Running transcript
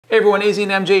Hey everyone, IZZY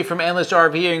and MJ from Endless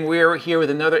RVing. We're here with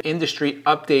another industry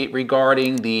update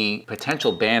regarding the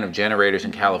potential ban of generators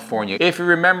in California. If you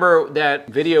remember that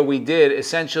video we did,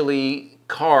 essentially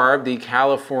CARB, the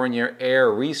California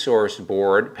Air Resource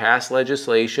Board, passed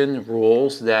legislation,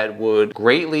 rules that would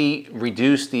greatly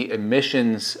reduce the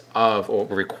emissions of, or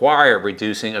require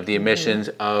reducing of the emissions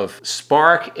of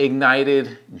spark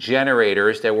ignited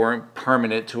generators that weren't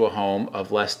permanent to a home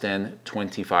of less than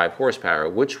 25 horsepower,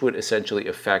 which would essentially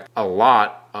affect a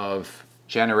lot of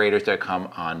generators that come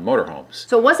on motorhomes.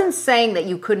 So it wasn't saying that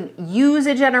you couldn't use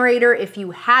a generator if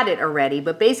you had it already,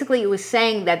 but basically it was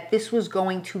saying that this was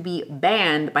going to be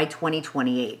banned by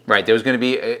 2028. Right, there was going to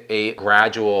be a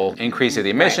gradual increase of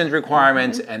the emissions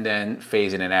requirements and then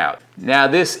phasing it out. Now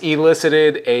this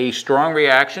elicited a strong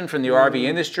reaction from the RV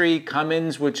industry.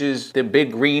 Cummins, which is the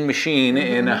big green machine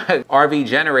in RV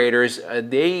generators,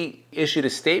 they issued a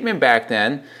statement back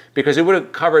then because it would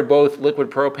have covered both liquid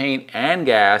propane and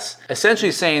gas,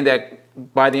 essentially saying that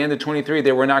by the end of 23,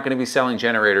 they were not going to be selling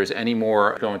generators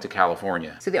anymore going to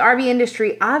California. So the RV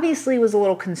industry obviously was a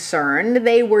little concerned.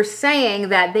 They were saying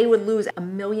that they would lose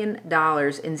 $1 million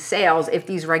in sales if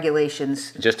these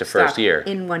regulations just the first year.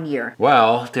 In 1 year.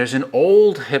 Well, there's an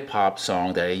old hip hop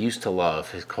song that I used to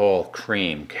love. It's called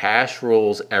Cream. Cash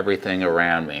rules everything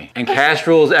around me. And cash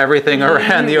rules everything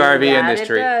around the RV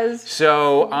industry. It does.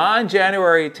 So on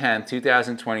January 10th,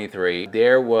 2023,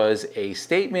 there was a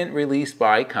statement released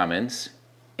by Cummins.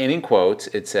 And in quotes,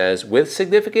 it says, with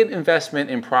significant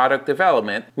investment in product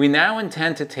development, we now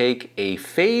intend to take a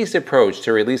phased approach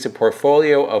to release a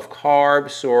portfolio of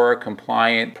CARB SOAR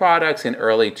compliant products in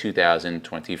early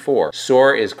 2024.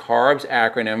 SOAR is CARB's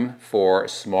acronym for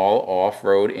Small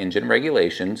Off-Road Engine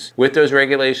Regulations. With those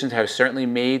regulations have certainly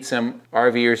made some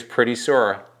RVers pretty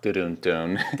sore.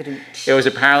 It was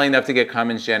apparently enough to get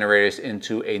Cummins generators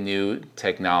into a new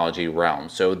technology realm.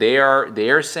 So they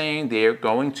are saying they are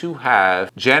going to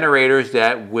have generators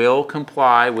that will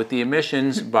comply with the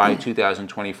emissions by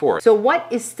 2024. So what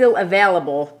is still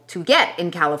available to get in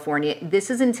California?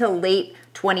 This is until late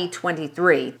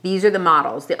 2023. These are the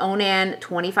models: the Onan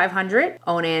 2500,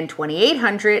 Onan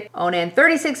 2800, Onan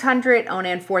 3600,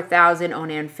 Onan 4000,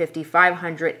 Onan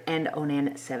 5500, and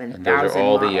Onan 7000. And those are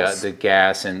all the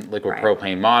gas and liquid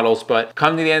propane models. But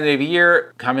come to the end of the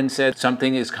year, Cummins said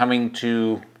something is coming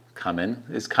to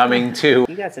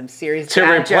you got some serious to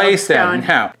replace them.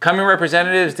 Now, Cummins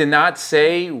representatives did not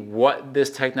say what this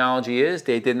technology is.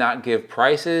 They did not give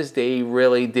prices. They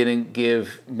really didn't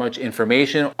give much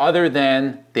information other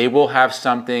than they will have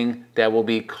something that will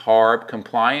be CARB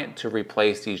compliant to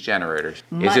replace these generators.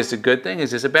 Is this a good thing? Is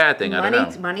this a bad thing? I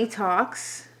don't know. Money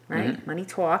talks, right? Money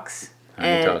talks.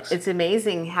 It's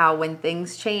amazing how when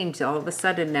things change, all of a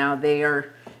sudden now they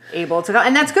are able to go,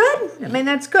 and that's good. I mean,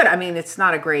 that's good. I mean, it's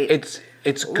not a great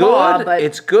it's law, good. But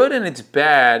it's good and it's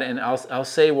bad, and I'll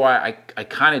say why I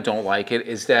kind of don't like it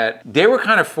is that they were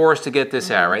kind of forced to get this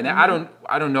out right now.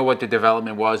 I don't know what the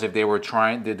development was, if they were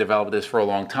trying to develop this for a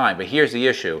long time, but here's the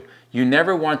issue: you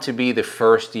never want to be the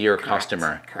first year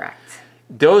customer. Correct.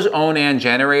 Those Onan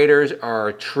generators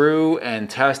are true and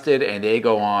tested, and they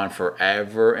go on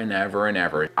forever and ever and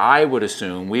ever. We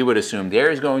would assume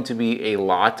there's going to be a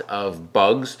lot of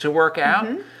bugs to work out.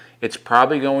 It's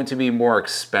probably going to be more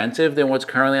expensive than what's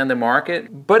currently on the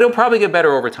market, but it'll probably get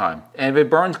better over time. And if it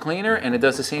burns cleaner and it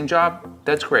does the same job,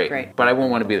 that's great. But I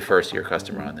won't want to be the first year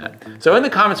customer on that. So in the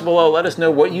comments below, let us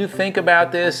know what you think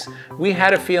about this. We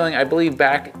had a feeling, I believe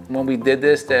back when we did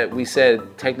this, that we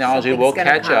said technology will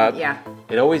catch up. Yeah.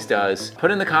 It always does. Put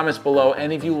in the comments below,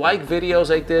 and if you like videos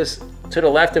like this, to the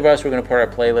left of us, we're going to put our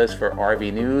playlist for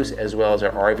RV news as well as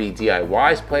our RV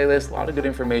DIYs playlist. A lot of good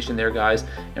information there, guys.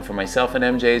 And for myself and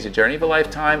MJ, it's a journey of a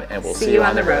lifetime, and we'll see you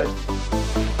on the road.